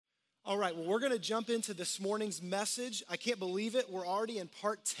All right, well, we're going to jump into this morning's message. I can't believe it. We're already in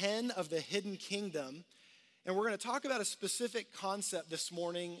part 10 of the Hidden Kingdom. And we're going to talk about a specific concept this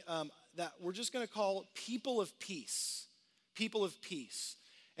morning that we're just going to call people of peace. People of peace.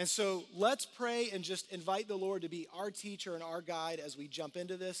 And so let's pray and just invite the Lord to be our teacher and our guide as we jump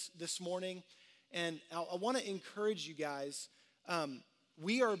into this morning. And I want to encourage you guys.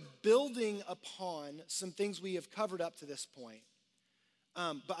 We are building upon some things we have covered up to this point.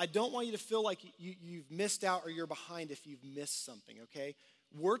 But I don't want you to feel like you've missed out or you're behind if you've missed something, okay?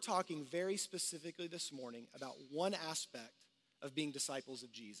 We're talking very specifically this morning about one aspect of being disciples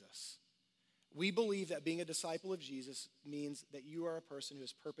of Jesus. We believe that being a disciple of Jesus means that you are a person who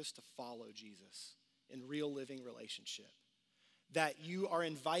has purpose to follow Jesus in real living relationship. That you are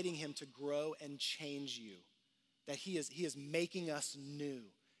inviting him to grow and change you. That he is making us new.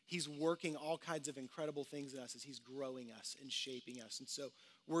 He's working all kinds of incredible things in us as he's growing us and shaping us. And so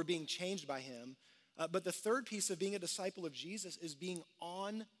we're being changed by him. But the third piece of being a disciple of Jesus is being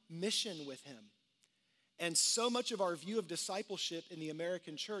on mission with him. And so much of our view of discipleship in the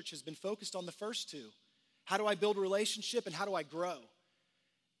American church has been focused on the first two. How do I build a relationship and how do I grow?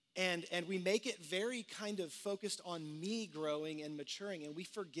 And we make it very kind of focused on me growing and maturing. And we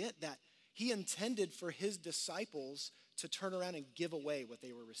forget that he intended for his disciples to turn around and give away what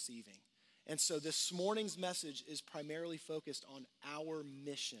they were receiving. And so this morning's message is primarily focused on our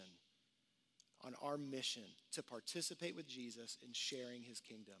mission to participate with Jesus in sharing his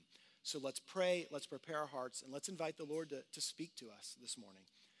kingdom. So let's pray, let's prepare our hearts, and let's invite the Lord to speak to us this morning.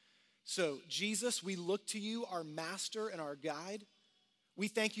 So Jesus, we look to you, our master and our guide. We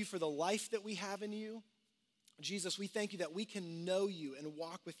thank you for the life that we have in you. Jesus, we thank you that we can know you and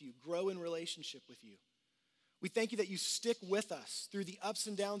walk with you, grow in relationship with you. We thank you that you stick with us through the ups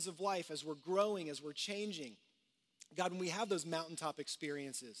and downs of life as we're growing, as we're changing. God, when we have those mountaintop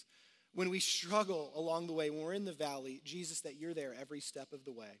experiences, when we struggle along the way, when we're in the valley, Jesus, that you're there every step of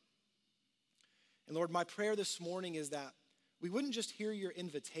the way. And Lord, my prayer this morning is that we wouldn't just hear your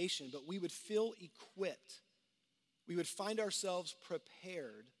invitation, but we would feel equipped. We would find ourselves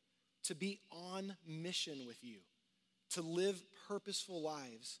prepared to be on mission with you, to live purposeful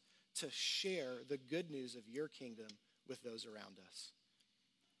lives, to share the good news of your kingdom with those around us.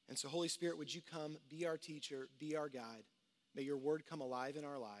 And so, Holy Spirit, would you come, be our teacher, be our guide. May your word come alive in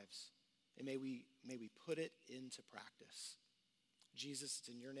our lives, and may we put it into practice. Jesus, it's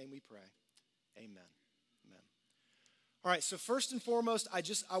in your name we pray. Amen. Amen. All right, so first and foremost,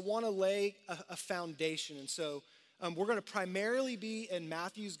 I want to lay a foundation. And so we're going to primarily be in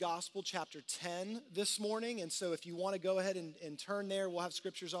Matthew's Gospel, chapter 10 this morning. And so if you want to go ahead and turn there, we'll have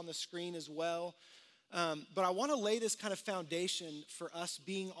scriptures on the screen as well. But I want to lay this kind of foundation for us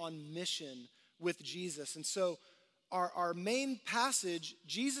being on mission with Jesus. And so our main passage,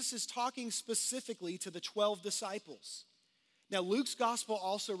 Jesus is talking specifically to the 12 disciples. Now, Luke's Gospel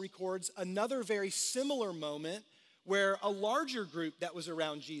also records another very similar moment where a larger group that was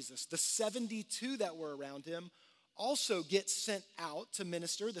around Jesus, the 72 that were around him, also get sent out to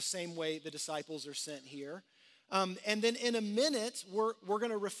minister the same way the disciples are sent here. And then in a minute, we're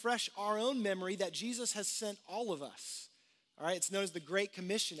going to refresh our own memory that Jesus has sent all of us. All right, it's known as the Great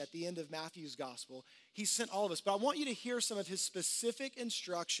Commission at the end of Matthew's Gospel. He sent all of us. But I want you to hear some of his specific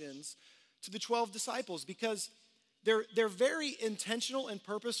instructions to the 12 disciples because they're very intentional and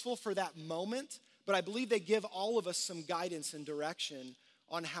purposeful for that moment, but I believe they give all of us some guidance and direction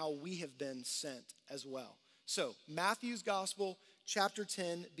on how we have been sent as well. So, Matthew's Gospel, chapter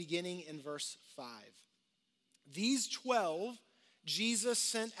 10, beginning in verse 5. These 12, Jesus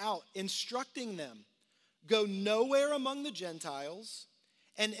sent out, instructing them, go nowhere among the Gentiles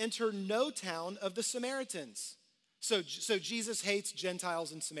and enter no town of the Samaritans. So Jesus hates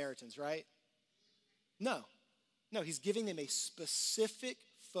Gentiles and Samaritans, right? No, he's giving them a specific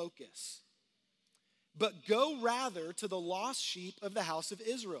focus. But go rather to the lost sheep of the house of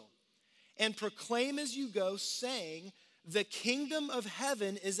Israel. And proclaim as you go, saying, the kingdom of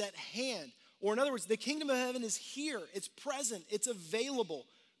heaven is at hand. Or in other words, the kingdom of heaven is here. It's present. It's available.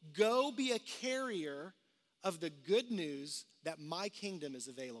 Go be a carrier of the good news that my kingdom is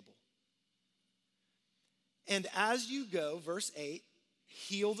available. And as you go, verse 8,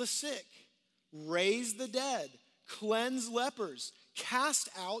 heal the sick, raise the dead, cleanse lepers, cast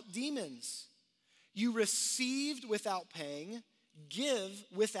out demons. You received without paying, give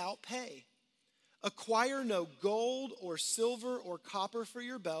without pay. Acquire no gold or silver or copper for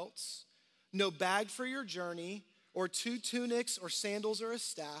your belts, no bag for your journey, or 2 tunics or sandals or a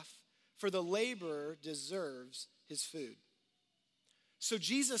staff, for the laborer deserves his food. So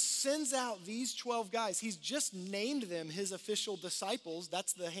Jesus sends out these 12 guys. He's just named them his official disciples.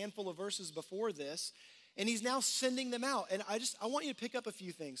 That's the handful of verses before this. And he's now sending them out. And I want you to pick up a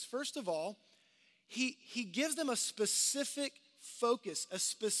few things. First of all, he gives them a specific focus, a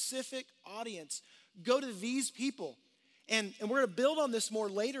specific audience. Go to these people. And we're going to build on this more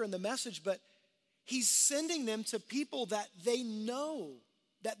later in the message, but he's sending them to people that they know,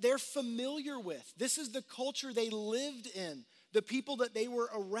 that they're familiar with. This is the culture they lived in, the people that they were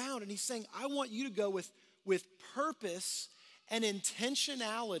around. And he's saying, I want you to go with purpose and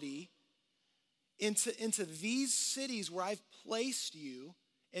intentionality into these cities where I've placed you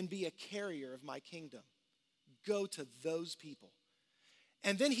and be a carrier of my kingdom. Go to those people.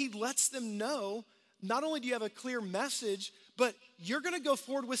 And then he lets them know, not only do you have a clear message, but you're going to go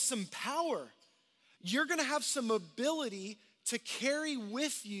forward with some power. You're going to have some ability to carry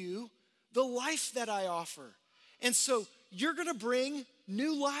with you the life that I offer. And so you're going to bring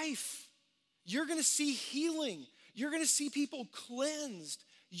new life. You're going to see healing. You're going to see people cleansed.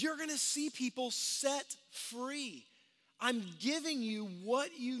 You're going to see people set free. I'm giving you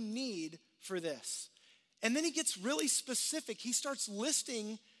what you need for this. And then he gets really specific. He starts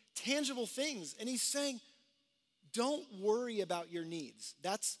listing tangible things. And he's saying, don't worry about your needs.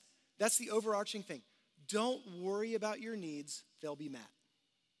 That's the overarching thing. Don't worry about your needs. They'll be met.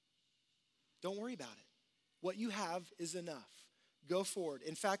 Don't worry about it. What you have is enough. Go forward.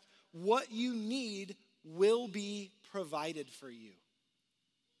 In fact, what you need will be provided for you.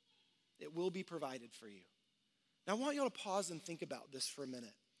 It will be provided for you. Now, I want you all to pause and think about this for a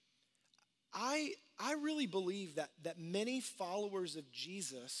minute. I really believe that many followers of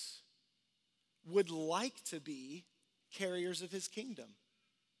Jesus would like to be carriers of his kingdom,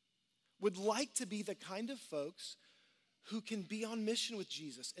 would like to be the kind of folks who can be on mission with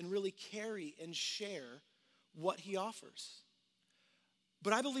Jesus and really carry and share what he offers.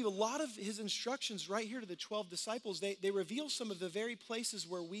 But I believe a lot of his instructions right here to the 12 disciples, they reveal some of the very places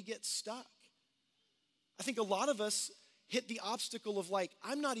where we get stuck. I think a lot of us hit the obstacle of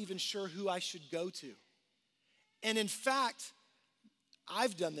I'm not even sure who I should go to. And in fact,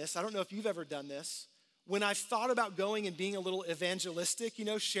 I've done this. I don't know if you've ever done this. When I've thought about going and being a little evangelistic,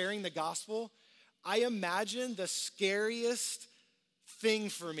 sharing the gospel, I imagine the scariest thing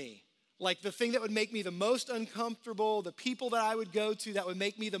for me. The thing that would make me the most uncomfortable, the people that I would go to that would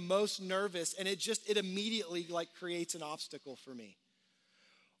make me the most nervous, and it immediately creates an obstacle for me.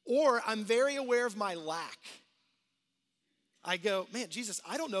 Or I'm very aware of my lack. I go, man, Jesus,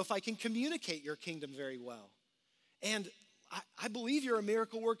 I don't know if I can communicate your kingdom very well. And I believe you're a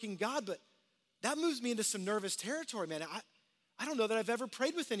miracle working God, but that moves me into some nervous territory, man. I don't know that I've ever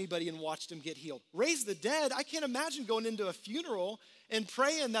prayed with anybody and watched him get healed. Raise the dead, I can't imagine going into a funeral and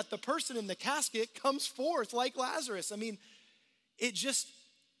praying that the person in the casket comes forth like Lazarus. I mean,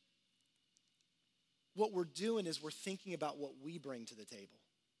 what we're doing is we're thinking about what we bring to the table.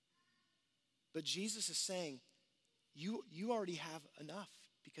 But Jesus is saying, you already have enough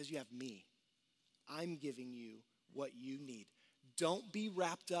because you have me. I'm giving you what you need. Don't be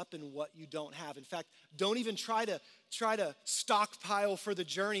wrapped up in what you don't have. In fact, don't even try to stockpile for the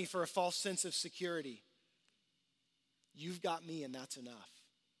journey for a false sense of security. You've got me and that's enough.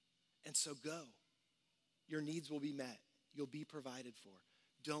 And so go. Your needs will be met. You'll be provided for.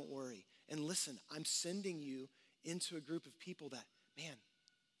 Don't worry. And listen, I'm sending you into a group of people that, man,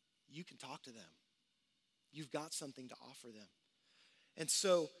 you can talk to them. You've got something to offer them. And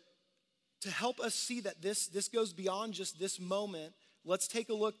so to help us see that this goes beyond just this moment, let's take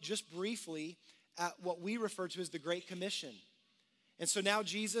a look just briefly at what we refer to as the Great Commission. And so now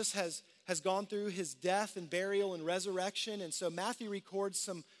Jesus has gone through his death and burial and resurrection. And so Matthew records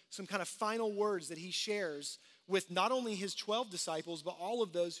some kind of final words that he shares with not only his 12 disciples, but all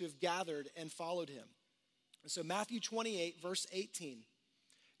of those who have gathered and followed him. And so Matthew 28, verse 18,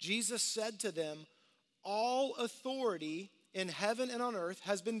 Jesus said to them, all authority in heaven and on earth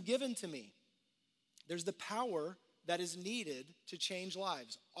has been given to me. There's the power that is needed to change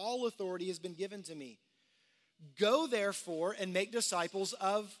lives. All authority has been given to me. Go therefore and make disciples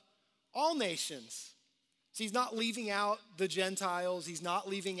of all nations. So he's not leaving out the Gentiles. He's not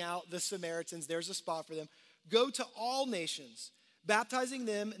leaving out the Samaritans. There's a spot for them. Go to all nations, baptizing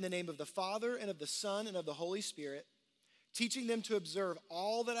them in the name of the Father and of the Son and of the Holy Spirit, teaching them to observe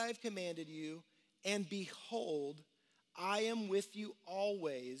all that I have commanded you, and behold, I am with you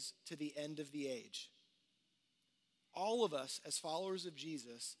always to the end of the age. All of us as followers of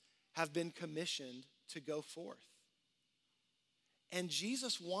Jesus have been commissioned to go forth. And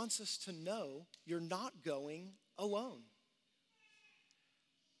Jesus wants us to know you're not going alone.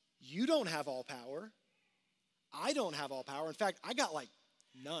 You don't have all power. I don't have all power. In fact, I got like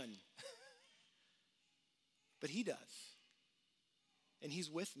none. But he does. And he's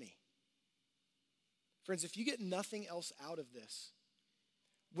with me. Friends, if you get nothing else out of this,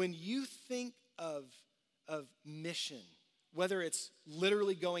 when you think of mission, whether it's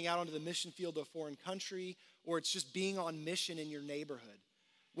literally going out onto the mission field of a foreign country or it's just being on mission in your neighborhood,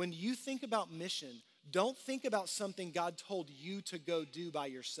 when you think about mission, don't think about something God told you to go do by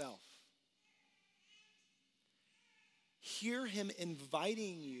yourself. Hear him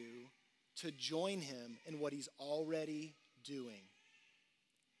inviting you to join him in what he's already doing.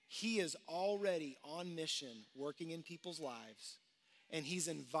 He is already on mission, working in people's lives, and he's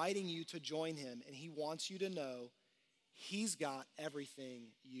inviting you to join him, and he wants you to know he's got everything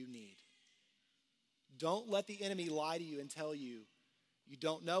you need. Don't let the enemy lie to you and tell you you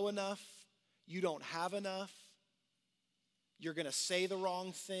don't know enough, you don't have enough, you're going to say the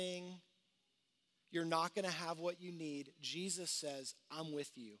wrong thing, you're not going to have what you need. Jesus says, I'm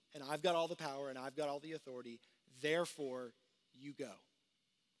with you, and I've got all the power, and I've got all the authority. Therefore, you go.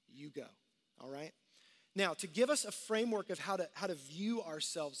 You go, all right? Now, to give us a framework of how to view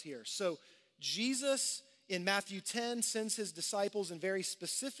ourselves here. So Jesus in Matthew 10 sends his disciples in very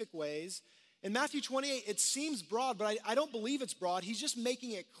specific ways. In Matthew 28, it seems broad, but I don't believe it's broad. He's just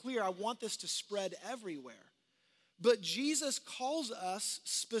making it clear. I want this to spread everywhere. But Jesus calls us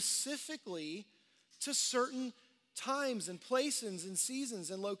specifically to certain times and places and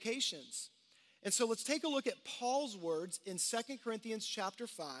seasons and locations. And so let's take a look at Paul's words in 2 Corinthians chapter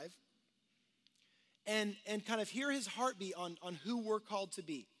 5 and kind of hear his heartbeat on who we're called to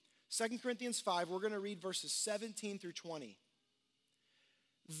be. 2 Corinthians 5, we're going to read verses 17 through 20.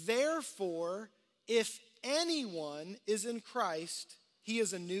 Therefore, if anyone is in Christ, he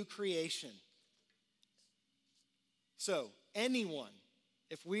is a new creation. So, anyone,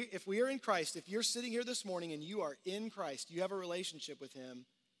 if we are in Christ, if you're sitting here this morning and you are in Christ, you have a relationship with him,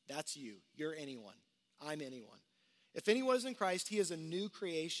 that's you. You're anyone. I'm anyone. If anyone is in Christ, he is a new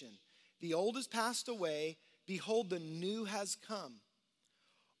creation. The old has passed away. Behold, the new has come.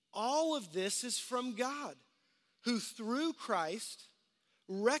 All of this is from God, who through Christ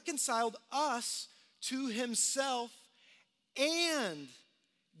reconciled us to himself and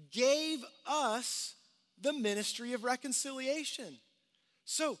gave us the ministry of reconciliation.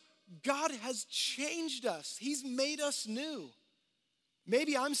 So God has changed us. He's made us new.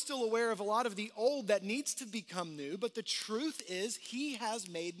 Maybe I'm still aware of a lot of the old that needs to become new, but the truth is he has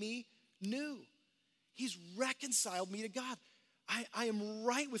made me new. He's reconciled me to God. I am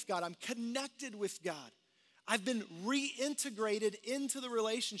right with God. I'm connected with God. I've been reintegrated into the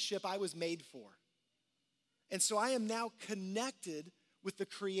relationship I was made for. And so I am now connected with the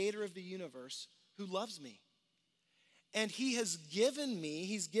creator of the universe who loves me. And he has given me,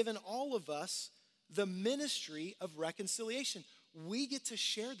 he's given all of us the ministry of reconciliation. We get to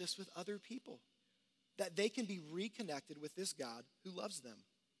share this with other people, that they can be reconnected with this God who loves them.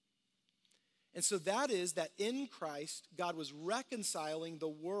 And so that is that in Christ, God was reconciling the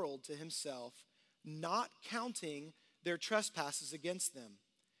world to himself, not counting their trespasses against them,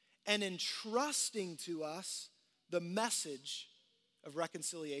 and entrusting to us the message of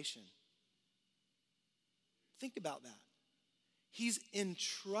reconciliation. Think about that. He's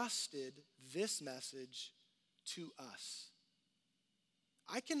entrusted this message to us.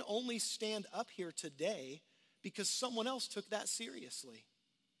 I can only stand up here today because someone else took that seriously.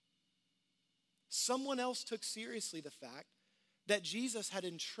 Someone else took seriously the fact that Jesus had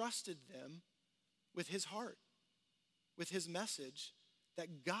entrusted them with his heart, with his message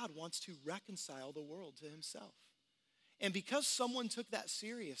that God wants to reconcile the world to himself. And because someone took that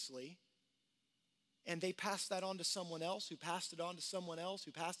seriously, and they passed that on to someone else, who passed it on to someone else,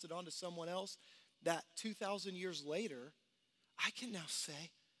 who passed it on to someone else, that 2,000 years later, I can now say,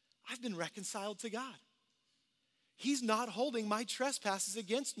 I've been reconciled to God. He's not holding my trespasses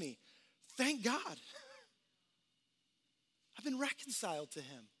against me. Thank God. I've been reconciled to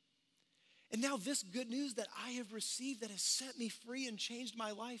him. And now this good news that I have received that has set me free and changed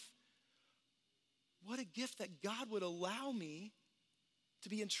my life, what a gift that God would allow me to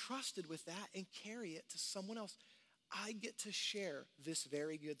be entrusted with that and carry it to someone else. I get to share this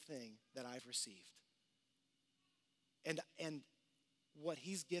very good thing that I've received. And what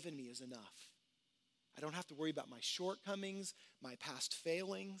he's given me is enough. I don't have to worry about my shortcomings, my past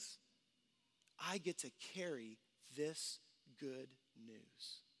failings. I get to carry this good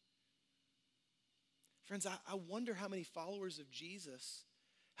news. Friends, I wonder how many followers of Jesus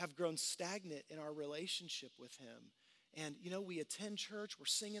have grown stagnant in our relationship with him. And, we attend church, we're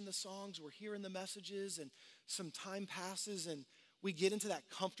singing the songs, we're hearing the messages, and some time passes, and we get into that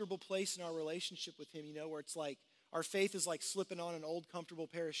comfortable place in our relationship with him, where it's like our faith is like slipping on an old comfortable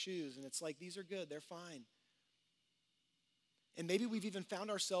pair of shoes, and it's like, these are good, they're fine. And maybe we've even found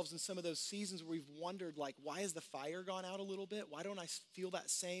ourselves in some of those seasons where we've wondered, like, why has the fire gone out a little bit? Why don't I feel that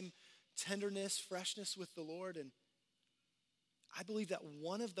same tenderness, freshness with the Lord? And I believe that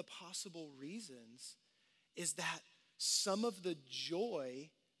one of the possible reasons is that some of the joy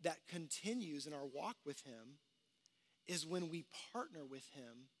that continues in our walk with him is when we partner with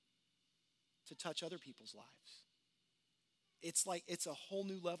him to touch other people's lives. It's like it's a whole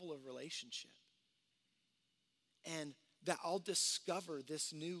new level of relationship. And that I'll discover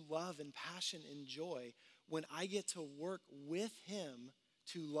this new love and passion and joy when I get to work with him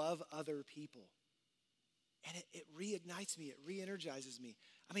to love other people. And it reignites me, it re-energizes me.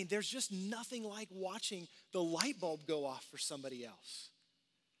 I mean, there's just nothing like watching the light bulb go off for somebody else.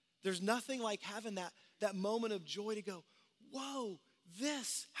 There's nothing like having that moment of joy to go, whoa,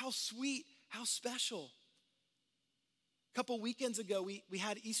 how sweet, how special. A couple weekends ago, we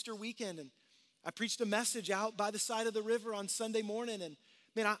had Easter weekend, and I preached a message out by the side of the river on Sunday morning, and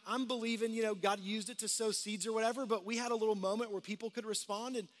man, I'm believing, God used it to sow seeds or whatever, but we had a little moment where people could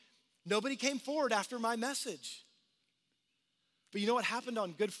respond, and nobody came forward after my message. But you know what happened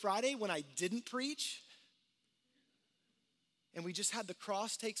on Good Friday when I didn't preach? And we just had the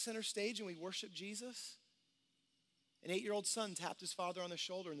cross take center stage and we worshiped Jesus. An 8-year-old son tapped his father on the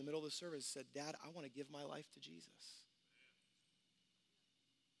shoulder in the middle of the service and said, Dad, I want to give my life to Jesus.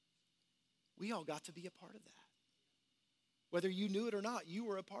 We all got to be a part of that. Whether you knew it or not, you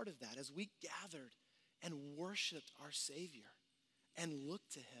were a part of that as we gathered and worshiped our Savior and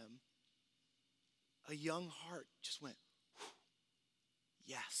looked to him. A young heart just went,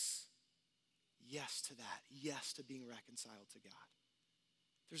 yes. Yes to that. Yes to being reconciled to God.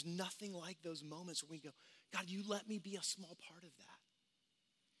 There's nothing like those moments where we go, God, you let me be a small part of that.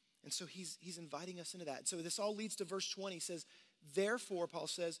 And so he's inviting us into that. And so this all leads to verse 20. He says, therefore, Paul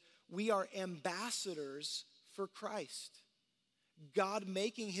says, we are ambassadors for Christ. God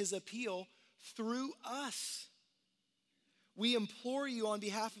making his appeal through us. We implore you on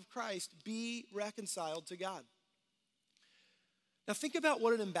behalf of Christ, be reconciled to God. Now think about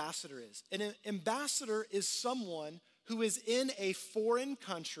what an ambassador is. An ambassador is someone who is in a foreign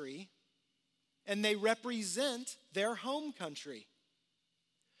country and they represent their home country.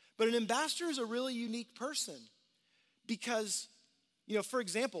 But an ambassador is a really unique person because, for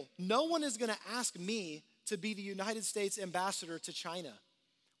example, no one is going to ask me to be the United States ambassador to China.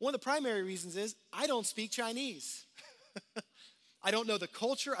 One of the primary reasons is I don't speak Chinese. I don't know the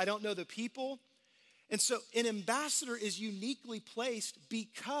culture. I don't know the people. And so an ambassador is uniquely placed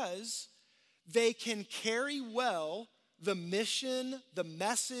because they can carry well the mission, the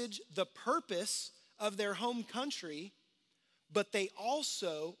message, the purpose of their home country, but they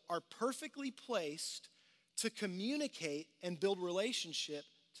also are perfectly placed to communicate and build relationship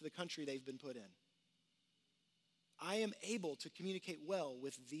to the country they've been put in. I am able to communicate well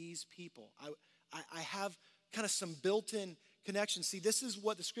with these people. I have kind of some built-in connection. See, this is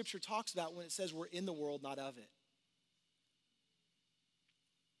what the scripture talks about when it says we're in the world, not of it.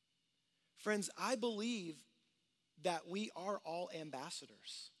 Friends, I believe that we are all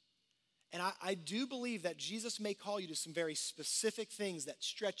ambassadors. And I do believe that Jesus may call you to some very specific things that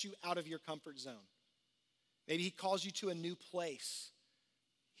stretch you out of your comfort zone. Maybe he calls you to a new place.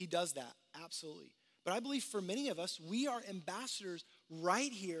 He does that, absolutely. But I believe for many of us, we are ambassadors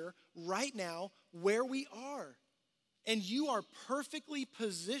right here, right now, where we are. And you are perfectly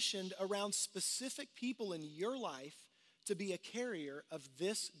positioned around specific people in your life to be a carrier of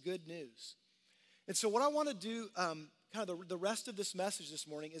this good news. And so what I want to do, kind of the rest of this message this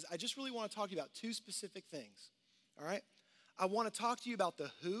morning is I just really want to talk to you about two specific things, all right? I want to talk to you about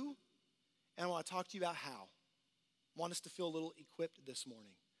the who, and I want to talk to you about how. I want us to feel a little equipped this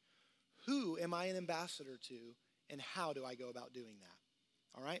morning. Who am I an ambassador to, and how do I go about doing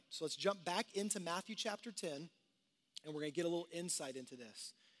that? All right, so let's jump back into Matthew chapter 10, and we're going to get a little insight into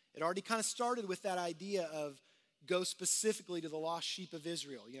this. It already kind of started with that idea of go specifically to the lost sheep of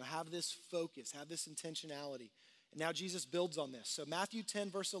Israel. Have this focus, have this intentionality. And now Jesus builds on this. So Matthew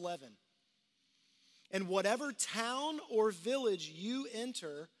 10, verse 11. And whatever town or village you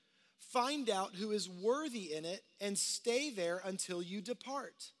enter, find out who is worthy in it and stay there until you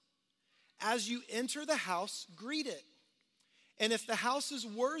depart. As you enter the house, greet it. And if the house is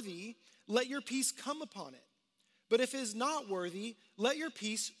worthy, let your peace come upon it. But if it is not worthy, let your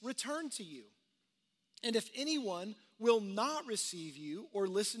peace return to you. And if anyone will not receive you or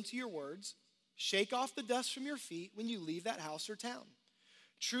listen to your words, shake off the dust from your feet when you leave that house or town.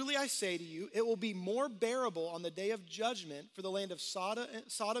 Truly I say to you, it will be more bearable on the day of judgment for the land of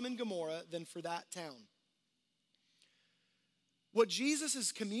Sodom and Gomorrah than for that town. What Jesus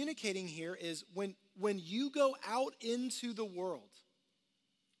is communicating here is when you go out into the world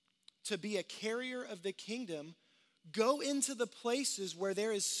to be a carrier of the kingdom, go into the places where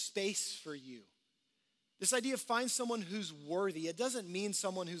there is space for you. This idea of find someone who's worthy, it doesn't mean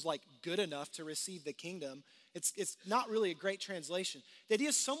someone who's like good enough to receive the kingdom. It's not really a great translation. The idea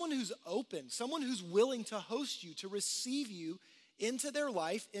is someone who's open, someone who's willing to host you, to receive you into their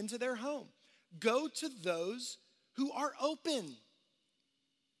life, into their home. Go to those who are open.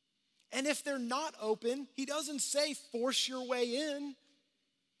 And if they're not open, he doesn't say force your way in.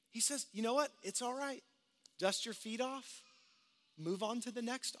 He says, you know what? It's all right. Dust your feet off. Move on to the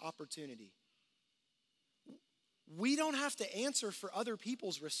next opportunity. We don't have to answer for other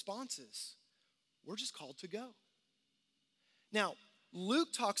people's responses. We're just called to go. Now,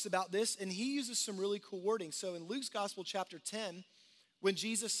 Luke talks about this, and he uses some really cool wording. So in Luke's Gospel, chapter 10, when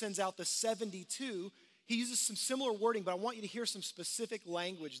Jesus sends out the 72, he uses some similar wording, but I want you to hear some specific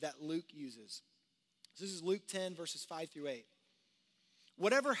language that Luke uses. So this is Luke 10, verses 5 through 8.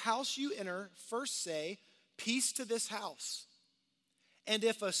 Whatever house you enter, first say, peace to this house. And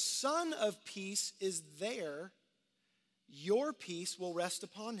if a son of peace is there, your peace will rest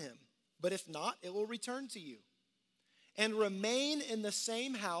upon him. But if not, it will return to you. And remain in the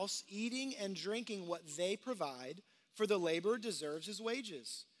same house, eating and drinking what they provide, for the laborer deserves his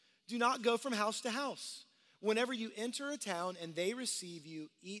wages. Do not go from house to house. Whenever you enter a town and they receive you,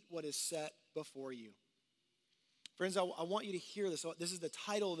 eat what is set before you. Friends, I want you to hear this. This is the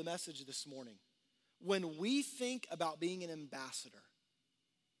title of the message this morning. When we think about being an ambassador,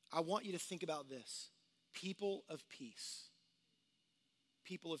 I want you to think about this. People of peace.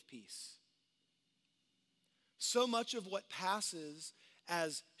 People of peace. So much of what passes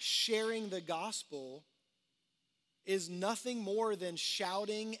as sharing the gospel is nothing more than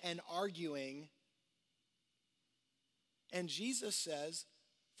shouting and arguing. And Jesus says,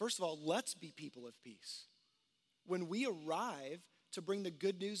 first of all, let's be people of peace. When we arrive to bring the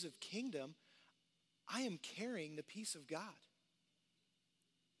good news of kingdom, I am carrying the peace of God.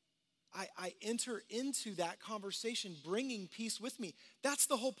 I enter into that conversation bringing peace with me. That's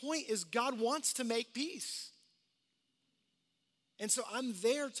the whole point, is God wants to make peace. And so I'm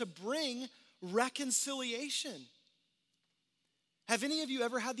there to bring reconciliation. Have any of you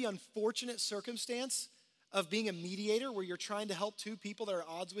ever had the unfortunate circumstance of being a mediator where you're trying to help two people that are at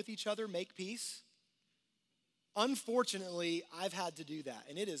odds with each other make peace? Unfortunately, I've had to do that,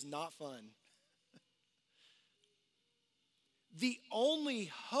 and it is not fun. The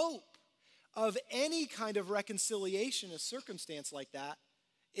only hope of any kind of reconciliation in a circumstance like that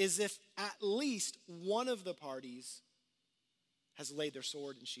is if at least one of the parties has laid their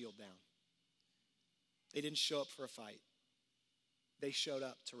sword and shield down. They didn't show up for a fight. They showed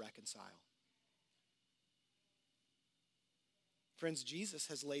up to reconcile. Friends, Jesus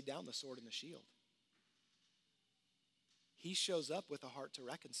has laid down the sword and the shield. He shows up with a heart to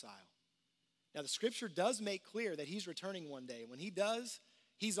reconcile. Now, the scripture does make clear that he's returning one day. When he does,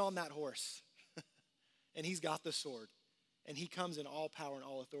 he's on that horse. And he's got the sword. And he comes in all power and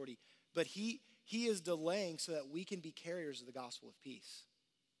all authority. But he is delaying so that we can be carriers of the gospel of peace.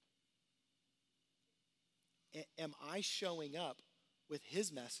 Am I showing up with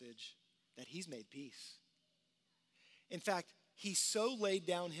his message that he's made peace? In fact, he so laid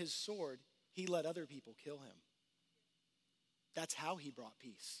down his sword, he let other people kill him. That's how he brought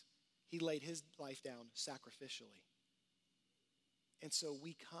peace. He laid his life down sacrificially. And so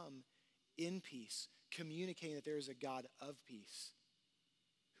we come in peace, communicating that there is a God of peace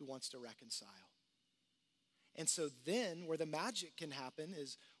who wants to reconcile. And so then where the magic can happen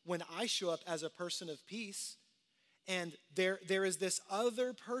is when I show up as a person of peace, and there is this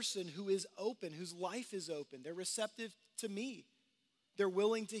other person who is open, whose life is open. They're receptive to me. They're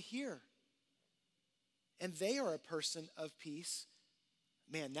willing to hear. And they are a person of peace.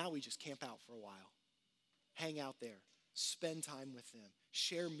 Man, now we just camp out for a while. Hang out there. Spend time with them.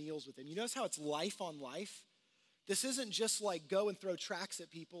 Share meals with them. You notice how it's life on life? This isn't just like go and throw tracts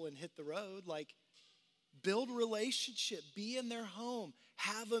at people and hit the road. Like, build relationship. Be in their home.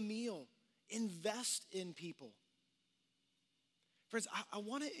 Have a meal. Invest in people. Friends, I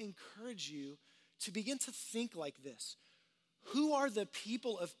want to encourage you to begin to think like this. Who are the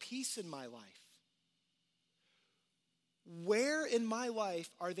people of peace in my life? Where in my life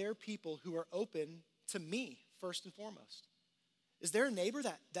are there people who are open to me, first and foremost? Is there a neighbor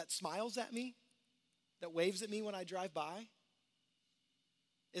that smiles at me, that waves at me when I drive by?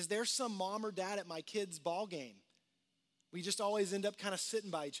 Is there some mom or dad at my kid's ball game We just always end up kind of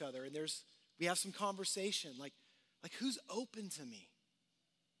sitting by each other and we have some conversation. Like who's open to me?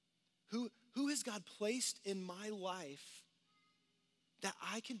 Who has God placed in my life that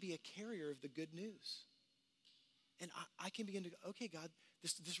I can be a carrier of the good news? And I can begin to go, okay, God,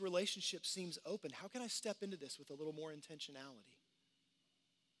 this relationship seems open. How can I step into this with a little more intentionality?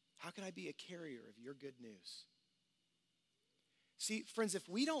 How can I be a carrier of your good news? See, friends, if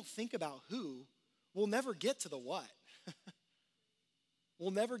we don't think about who, we'll never get to the what.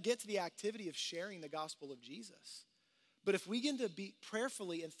 We'll never get to the activity of sharing the gospel of Jesus. But if we begin to be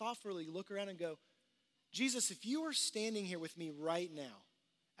prayerfully and thoughtfully look around and go, Jesus, if you were standing here with me right now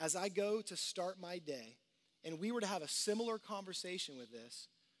as I go to start my day, and we were to have a similar conversation with this,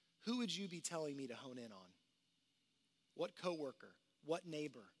 who would you be telling me to hone in on? What coworker? What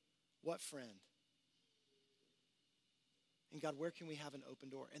neighbor? What friend? And God, where can we have an open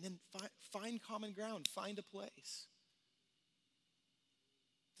door? And then find common ground, find a place.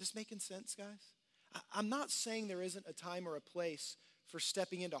 Is this making sense, guys? I'm not saying there isn't a time or a place for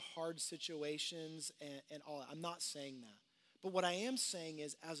stepping into hard situations and all that. I'm not saying that. But what I am saying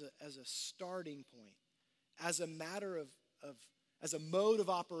is as a starting point, as a matter of as a mode of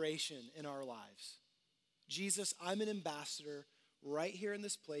operation in our lives, Jesus, I'm an ambassador right here in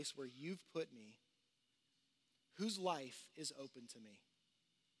this place where you've put me. Whose life is open to me?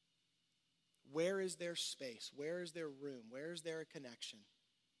 Where is there space? Where is there room? Where is there a connection?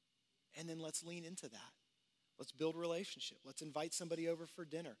 And then let's lean into that. Let's build relationship. Let's invite somebody over for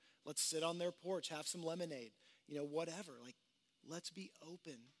dinner. Let's sit on their porch, have some lemonade, whatever. Like, let's be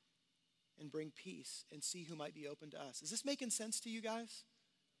open and bring peace and see who might be open to us. Is this making sense to you guys?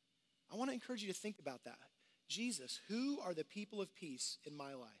 I want to encourage you to think about that. Jesus, who are the people of peace in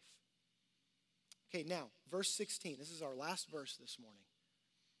my life? Okay, now, verse 16. This is our last verse this morning.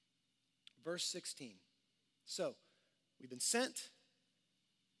 Verse 16. So, we've been sent,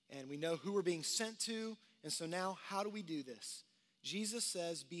 and we know who we're being sent to. And so now, how do we do this? Jesus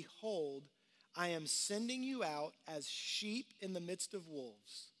says, behold, I am sending you out as sheep in the midst of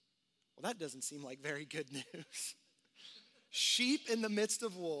wolves. Well, that doesn't seem like very good news. Sheep in the midst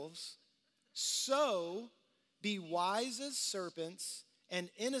of wolves. So be wise as serpents and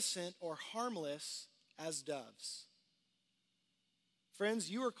innocent or harmless as doves.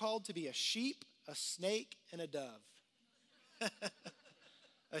 Friends, you are called to be a sheep, a snake, and a dove.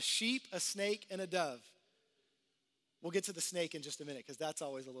 A sheep, a snake, and a dove. We'll get to the snake in just a minute because that's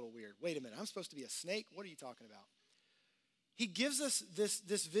always a little weird. Wait a minute, I'm supposed to be a snake? What are you talking about? He gives us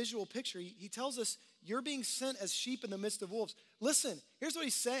this visual picture. He tells us, you're being sent as sheep in the midst of wolves. Listen, here's what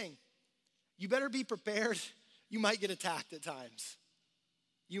he's saying. You better be prepared. You might get attacked at times.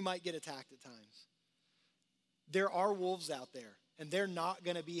 You might get attacked at times. There are wolves out there, and they're not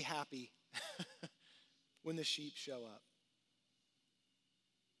going to be happy when the sheep show up.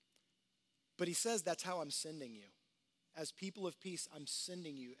 But he says, that's how I'm sending you. As people of peace, I'm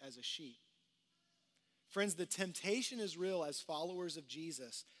sending you as a sheep. Friends, the temptation is real as followers of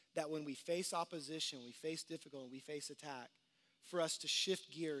Jesus that when we face opposition, we face difficulty, we face attack, for us to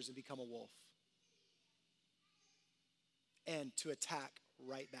shift gears and become a wolf. And to attack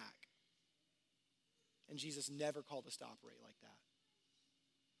right back. And Jesus never called us to operate like that.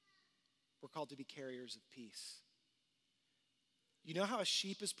 We're called to be carriers of peace. You know how a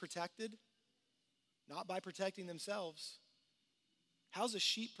sheep is protected? Not by protecting themselves. How's a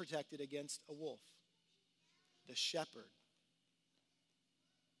sheep protected against a wolf? The shepherd.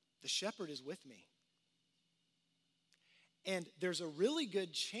 The shepherd is with me. And there's a really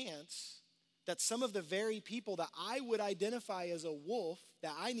good chance that some of the very people that I would identify as a wolf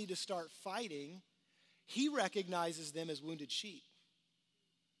that I need to start fighting, he recognizes them as wounded sheep.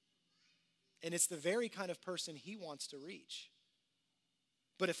 And it's the very kind of person he wants to reach.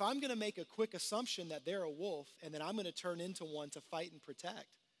 But if I'm going to make a quick assumption that they're a wolf and then I'm going to turn into one to fight and protect,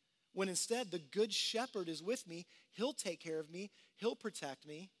 when instead the good shepherd is with me, he'll take care of me, he'll protect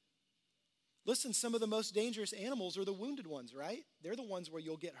me. Listen, some of the most dangerous animals are the wounded ones, right? They're the ones where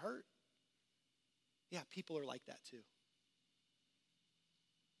you'll get hurt. Yeah, people are like that too.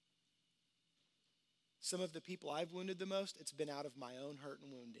 Some of the people I've wounded the most, it's been out of my own hurt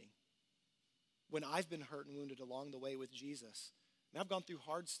and wounding. When I've been hurt and wounded along the way with Jesus, and I've gone through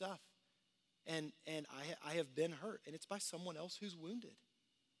hard stuff, and I have been hurt, and it's by someone else who's wounded.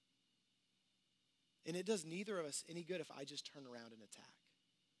 And it does neither of us any good if I just turn around and attack.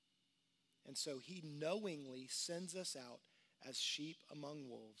 And so he knowingly sends us out as sheep among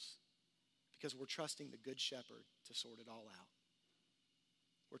wolves because we're trusting the good shepherd to sort it all out.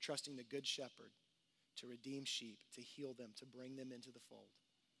 We're trusting the good shepherd to redeem sheep, to heal them, to bring them into the fold.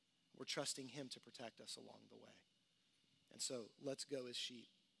 We're trusting him to protect us along the way. And so let's go as sheep.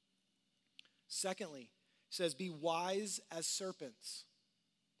 Secondly, he says, be wise as serpents.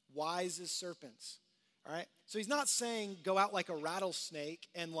 Wise as serpents. All right? So he's not saying go out like a rattlesnake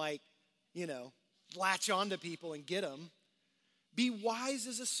and latch onto people and get them. Be wise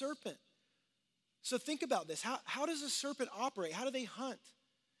as a serpent. So think about this. How does a serpent operate? How do they hunt?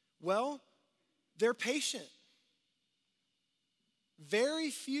 Well, they're patient. Very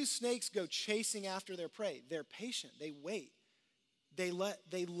few snakes go chasing after their prey. They're patient. They wait. They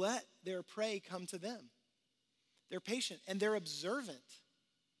let their prey come to them. They're patient and they're observant.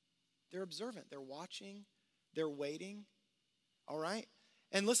 They're observant. They're watching. They're waiting. All right?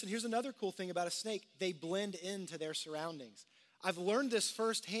 And listen, here's another cool thing about a snake. They blend into their surroundings. I've learned this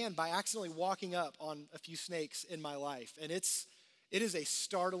firsthand by accidentally walking up on a few snakes in my life. And it is a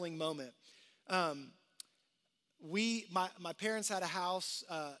startling moment. My parents had a house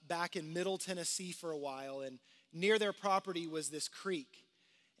back in Middle Tennessee for a while, and near their property was this creek.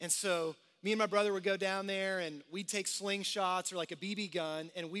 And so me and my brother would go down there, and we'd take slingshots or like a BB gun,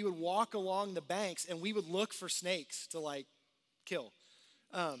 and we would walk along the banks, and we would look for snakes to kill.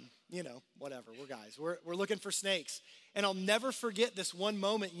 Whatever, we're guys. We're looking for snakes. And I'll never forget this one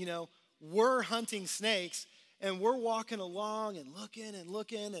moment, we're hunting snakes, and we're walking along and looking,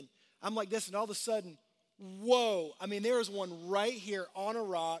 and I'm like this, and all of a sudden, whoa, there was one right here on a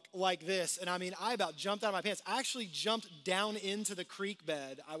rock like this. And I about jumped out of my pants. I actually jumped down into the creek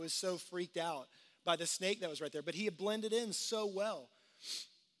bed. I was so freaked out by the snake that was right there. But he had blended in so well.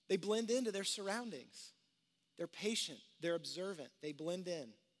 They blend into their surroundings. They're patient. They're observant. They blend in.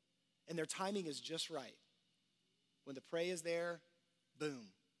 And their timing is just right. When the prey is there, boom,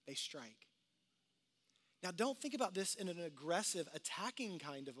 they strike. Now, don't think about this in an aggressive, attacking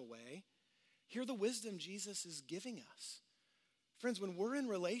kind of a way. Hear the wisdom Jesus is giving us. Friends, when we're in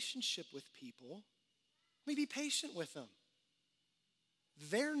relationship with people, let me be patient with them.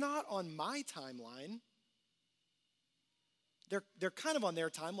 They're not on my timeline. They're kind of on their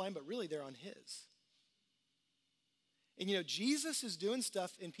timeline, but really they're on his. And Jesus is doing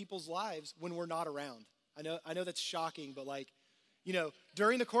stuff in people's lives when we're not around. I know that's shocking, but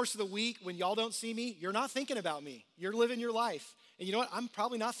during the course of the week when y'all don't see me, you're not thinking about me. You're living your life. And you know what? I'm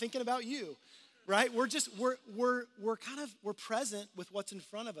probably not thinking about you. Right? We're present with what's in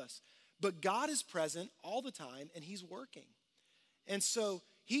front of us. But God is present all the time, and he's working. And so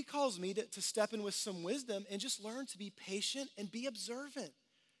he calls me to step in with some wisdom and just learn to be patient and be observant.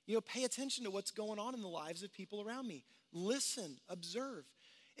 Pay attention to what's going on in the lives of people around me. Listen, observe.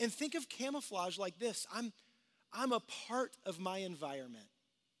 And think of camouflage like this. I'm a part of my environment.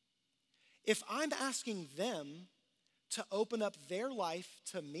 If I'm asking them to open up their life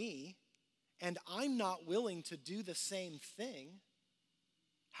to me, and I'm not willing to do the same thing,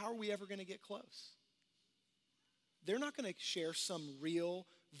 how are we ever going to get close? They're not going to share some real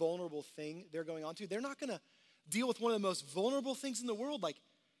vulnerable thing they're going on to. They're not going to deal with one of the most vulnerable things in the world, like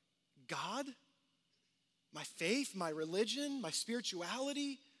God, my faith, my religion, my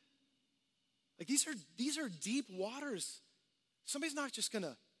spirituality. These are deep waters. Somebody's not just going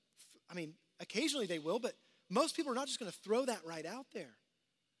to, occasionally they will, but most people are not just going to throw that right out there.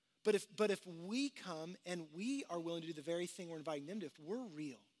 But if we come and we are willing to do the very thing we're inviting them to, if we're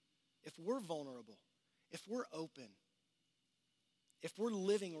real, if we're vulnerable, if we're open, if we're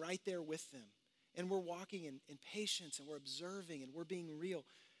living right there with them, and we're walking in patience, and we're observing, and we're being real,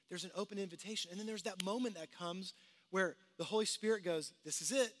 there's an open invitation. And then there's that moment that comes where the Holy Spirit goes, this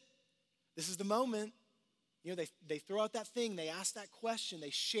is it. This is the moment. They throw out that thing, they ask that question, they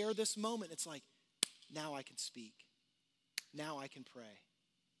share this moment. It's like, now I can speak. Now I can pray.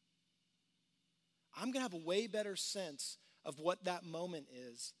 I'm going to have a way better sense of what that moment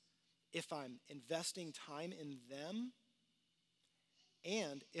is if I'm investing time in them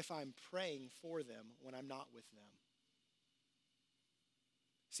and if I'm praying for them when I'm not with them.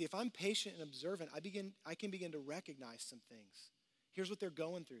 See, if I'm patient and observant, I can begin to recognize some things. Here's what they're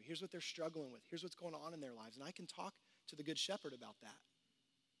going through. Here's what they're struggling with. Here's what's going on in their lives. And I can talk to the Good Shepherd about that.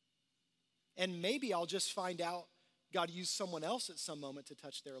 And maybe I'll just find out God used someone else at some moment to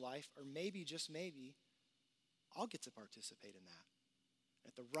touch their life, or maybe, just maybe, I'll get to participate in that.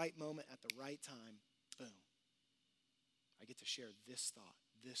 At the right moment, at the right time, boom. I get to share this thought,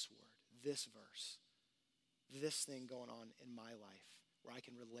 this word, this verse, this thing going on in my life where I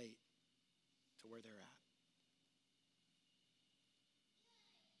can relate to where they're at.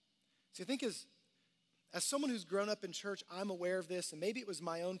 See, I think as someone who's grown up in church, I'm aware of this, and maybe it was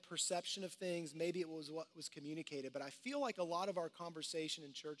my own perception of things, maybe it was what was communicated, but I feel like a lot of our conversation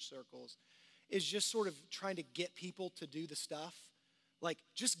in church circles is just sort of trying to get people to do the stuff. Like,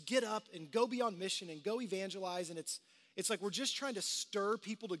 just get up and go be on mission and go evangelize, and It's like we're just trying to stir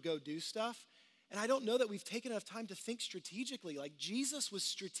people to go do stuff. And I don't know that we've taken enough time to think strategically. Like Jesus was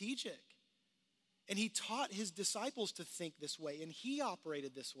strategic. And he taught his disciples to think this way, and he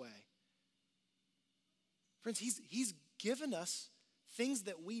operated this way. Friends, he's given us things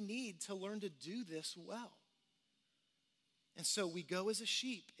that we need to learn to do this well. And so we go as a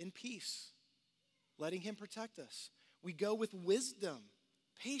sheep in peace, letting him protect us. We go with wisdom,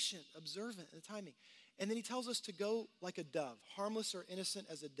 patient, observant, and timing. And then he tells us to go like a dove, harmless or innocent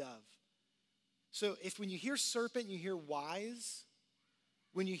as a dove. So if when you hear serpent, you hear wise.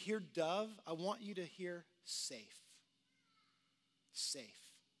 When you hear dove, I want you to hear safe. Safe.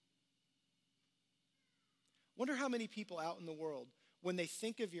 Wonder how many people out in the world, when they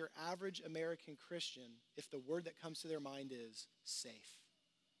think of your average American Christian, if the word that comes to their mind is safe.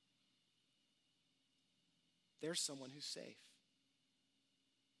 There's someone who's safe,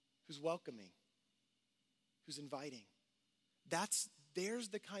 who's welcoming, who's inviting. There's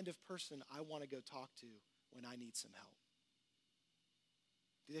the kind of person I want to go talk to when I need some help.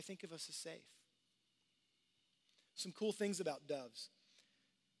 Do they think of us as safe? Some cool things about doves.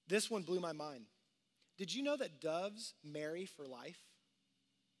 This one blew my mind. Did you know that doves marry for life?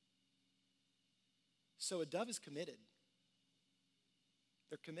 So a dove is committed.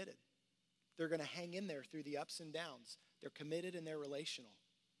 They're committed. They're going to hang in there through the ups and downs. They're committed and they're relational.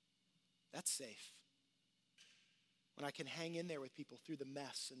 That's safe. When I can hang in there with people through the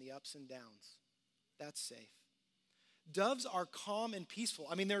mess and the ups and downs, that's safe. Doves are calm and peaceful.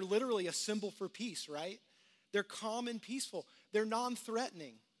 I mean, they're literally a symbol for peace, right? They're calm and peaceful. They're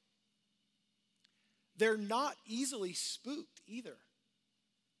non-threatening. They're not easily spooked either.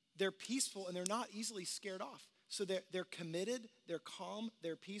 They're peaceful and they're not easily scared off. So they're committed, they're calm,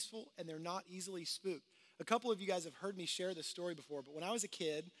 they're peaceful, and they're not easily spooked. A couple of you guys have heard me share this story before, but when I was a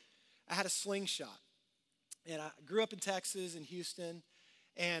kid, I had a slingshot. And I grew up in Texas, in Houston,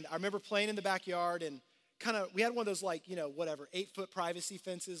 and I remember playing in the backyard, and we had one of those 8-foot privacy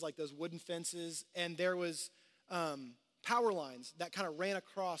fences, like those wooden fences, and there was power lines that kind of ran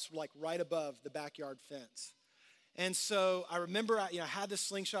across right above the backyard fence. And so I remember I had this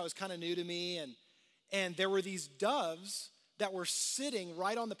slingshot. It was kind of new to me, and there were these doves that were sitting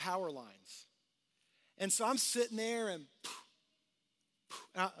right on the power lines. And so I'm sitting there, and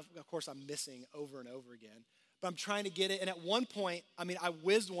of course I'm missing over and over again, but I'm trying to get it. And at one point, I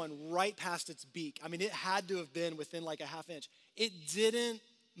whizzed one right past its beak. It had to have been within like a half inch. It didn't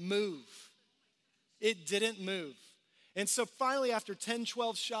move. It didn't move. And so finally, after 10,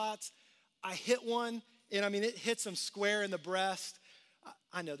 12 shots, I hit one, and it hits them square in the breast.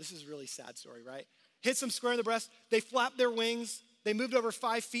 I know, this is a really sad story, right? Hits them square in the breast. They flapped their wings. They moved over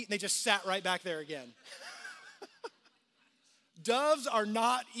 5 feet, and they just sat right back there again. Doves are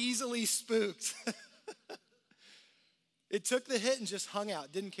not easily spooked. It took the hit and just hung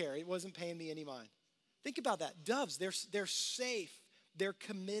out, didn't care. It wasn't paying me any mind. Think about that. Doves, they're safe. They're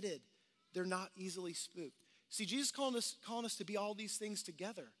committed. They're not easily spooked. See, Jesus calling us to be all these things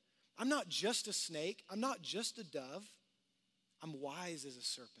together. I'm not just a snake. I'm not just a dove. I'm wise as a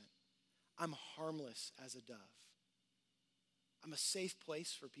serpent. I'm harmless as a dove. I'm a safe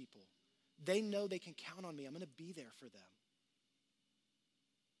place for people. They know they can count on me. I'm going to be there for them.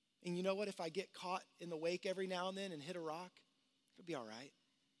 And you know what? If I get caught in the wake every now and then and hit a rock, it'll be all right.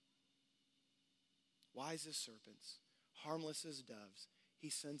 Wise as serpents, harmless as doves, he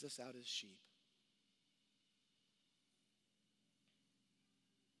sends us out as sheep.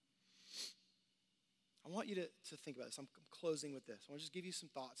 I want you to think about this. I'm closing with this. I want to just give you some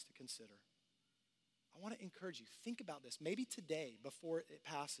thoughts to consider. I want to encourage you. Think about this. Maybe today before it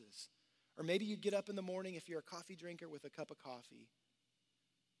passes. Or maybe you get up in the morning if you're a coffee drinker with a cup of coffee.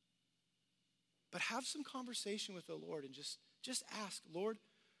 But have some conversation with the Lord and just ask, Lord,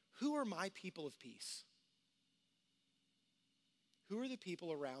 who are my people of peace? Who are the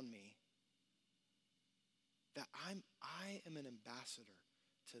people around me that I am an ambassador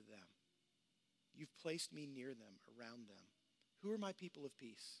to them? You've placed me near them, around them. Who are my people of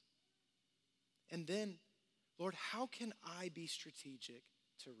peace? And then, Lord, how can I be strategic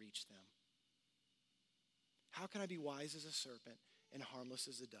to reach them? How can I be wise as a serpent and harmless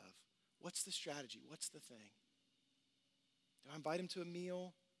as a dove? What's the strategy? What's the thing? Do I invite them to a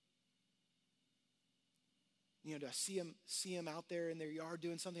meal? Do I see them out there in their yard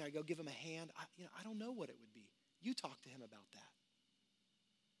doing something? I go give them a hand. I don't know what it would be. You talk to him about that.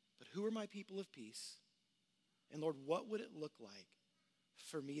 But who are my people of peace? And Lord, what would it look like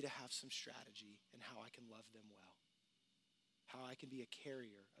for me to have some strategy in how I can love them well? How I can be a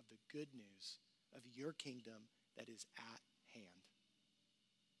carrier of the good news of your kingdom that is at hand.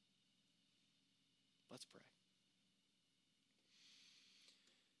 Let's pray.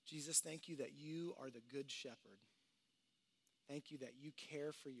 Jesus, thank you that you are the good shepherd. Thank you that you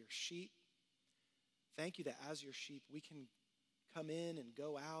care for your sheep. Thank you that as your sheep, we can come in and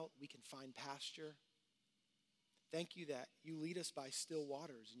go out. We can find pasture. Thank you that you lead us by still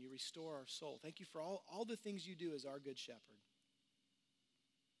waters and you restore our soul. Thank you for all the things you do as our good shepherd.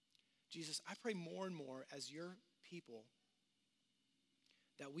 Jesus, I pray more and more as your people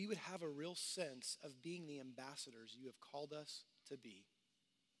that we would have a real sense of being the ambassadors you have called us to be.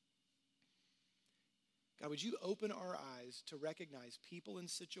 God, would you open our eyes to recognize people and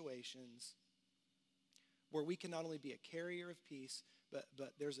situations where we can not only be a carrier of peace, but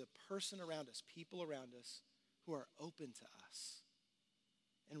there's a person around us, people around us who are open to us.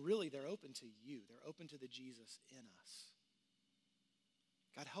 And really, they're open to you. They're open to the Jesus in us.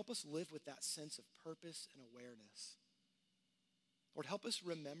 God, help us live with that sense of purpose and awareness. Lord, help us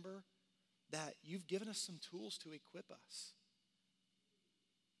remember that you've given us some tools to equip us.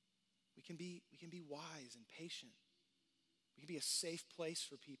 We can be wise and patient. We can be a safe place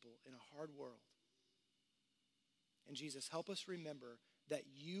for people in a hard world. And Jesus, help us remember that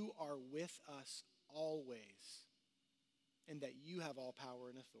you are with us always and that you have all power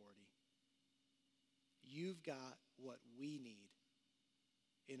and authority. You've got what we need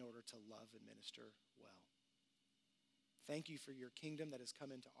in order to love and minister well. Thank you for your kingdom that has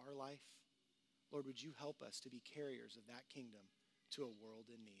come into our life. Lord, would you help us to be carriers of that kingdom to a world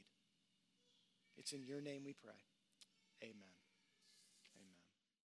in need? It's in your name we pray. Amen.